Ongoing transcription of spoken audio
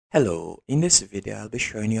Hello, in this video I'll be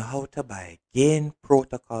showing you how to buy Gain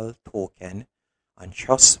Protocol token on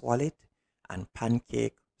Trust Wallet and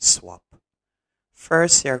Pancake Swap.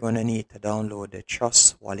 First, you're going to need to download the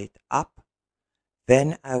Trust Wallet app.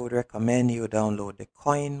 Then I would recommend you download the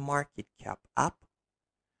CoinMarketCap app.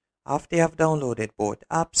 After you have downloaded both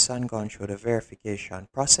apps and gone through the verification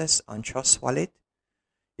process on Trust Wallet,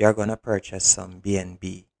 you're going to purchase some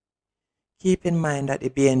BNB. Keep in mind that the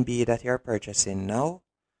BNB that you're purchasing now,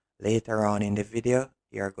 later on in the video,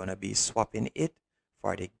 you're going to be swapping it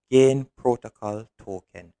for the Gain Protocol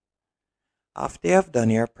token. After you have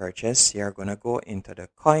done your purchase, you're going to go into the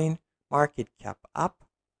CoinMarketCap app,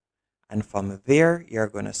 and from there, you're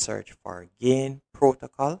going to search for Gain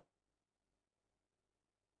Protocol.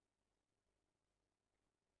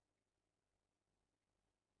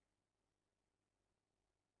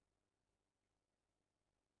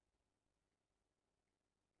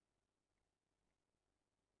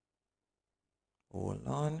 Hold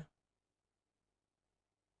on. You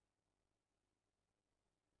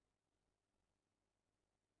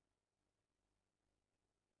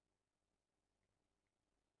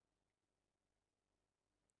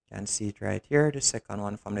can see it right here, the second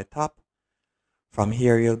one from the top. From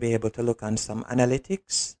here, you'll be able to look on some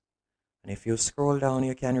analytics. And if you scroll down,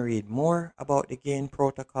 you can read more about the Gain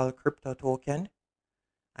Protocol crypto token.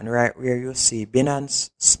 And right where you see Binance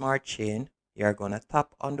Smart Chain, you're going to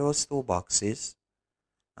tap on those two boxes.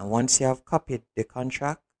 And once you have copied the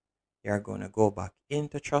contract, you're going to go back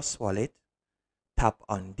into Trust Wallet, tap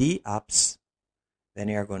on the apps, then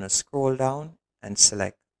you're going to scroll down and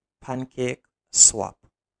select Pancake Swap.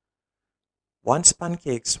 Once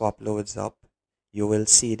Pancake Swap loads up, you will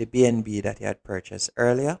see the BNB that you had purchased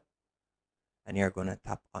earlier, and you're going to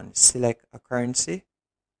tap on Select a Currency,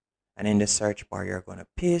 and in the search bar, you're going to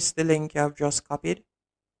paste the link you have just copied.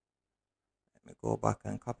 Let me go back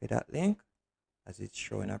and copy that link, as it's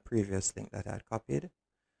showing a previous link that I had copied.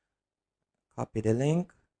 Copy the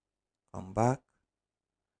link, come back,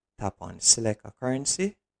 tap on Select a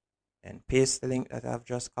Currency, and paste the link that I've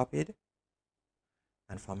just copied.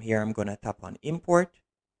 And from here, I'm going to tap on Import,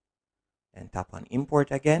 and tap on Import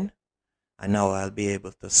again. And now I'll be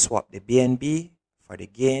able to swap the BNB for the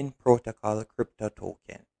Gain Protocol crypto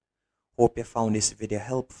token. Hope you found this video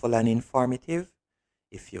helpful and informative.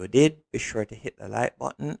 If you did, be sure to hit the like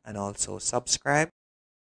button and also subscribe.